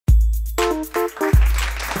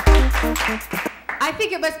I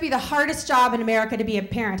think it must be the hardest job in America to be a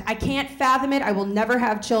parent. I can't fathom it. I will never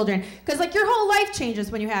have children. Because like your whole life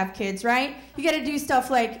changes when you have kids, right? You gotta do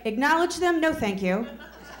stuff like acknowledge them, no thank you.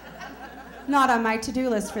 Not on my to-do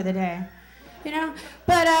list for the day. You know?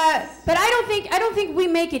 But I don't think we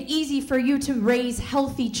make it easy for you to raise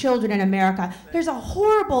healthy children in America. There's a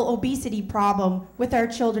horrible obesity problem with our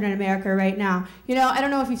children in America right now. You know, I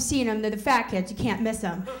don't know if you've seen them, they're the fat kids, you can't miss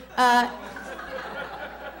them.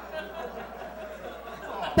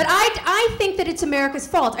 But I think that it's America's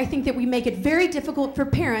fault. I think that we make it very difficult for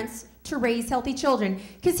parents to raise healthy children.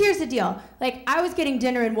 Because here's the deal. Like, I was getting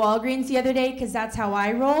dinner in Walgreens the other day, because that's how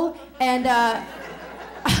I roll. And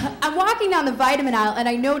I'm walking down the vitamin aisle, and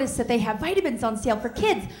I noticed that they have vitamins on sale for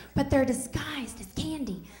kids, but they're disguised as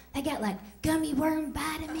candy. They got, like, gummy worm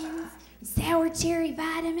vitamins, sour cherry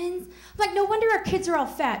vitamins. I'm like, no wonder our kids are all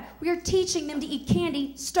fat. We are teaching them to eat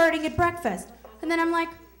candy starting at breakfast. And then I'm like,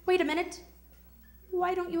 wait a minute.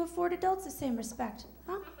 Why don't you afford adults the same respect,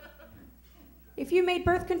 huh? If you made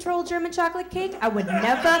birth control German chocolate cake, I would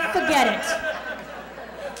never forget it.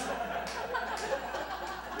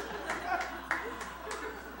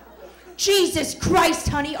 Jesus Christ,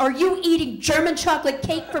 honey, are you eating German chocolate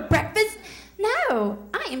cake for breakfast? No,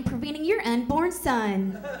 I am preventing your unborn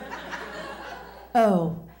son.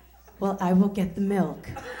 Oh, well, I will get the milk.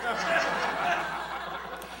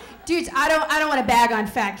 Dudes, I don't want to bag on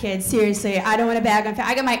fat kids, seriously. I don't want to bag on fat.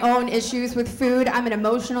 I got my own issues with food. I'm an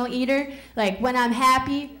emotional eater. Like, when I'm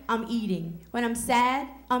happy, I'm eating. When I'm sad,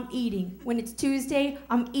 I'm eating. When it's Tuesday,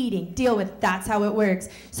 I'm eating. Deal with it. That's how it works.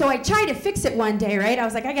 So I tried to fix it one day, right? I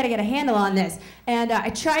was like, I got to get a handle on this. And I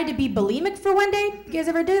tried to be bulimic for one day. You guys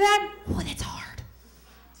ever do that? Oh, that's hard.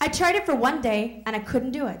 I tried it for one day, and I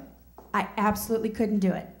couldn't do it. I absolutely couldn't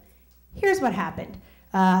do it. Here's what happened.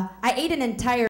 I ate an entire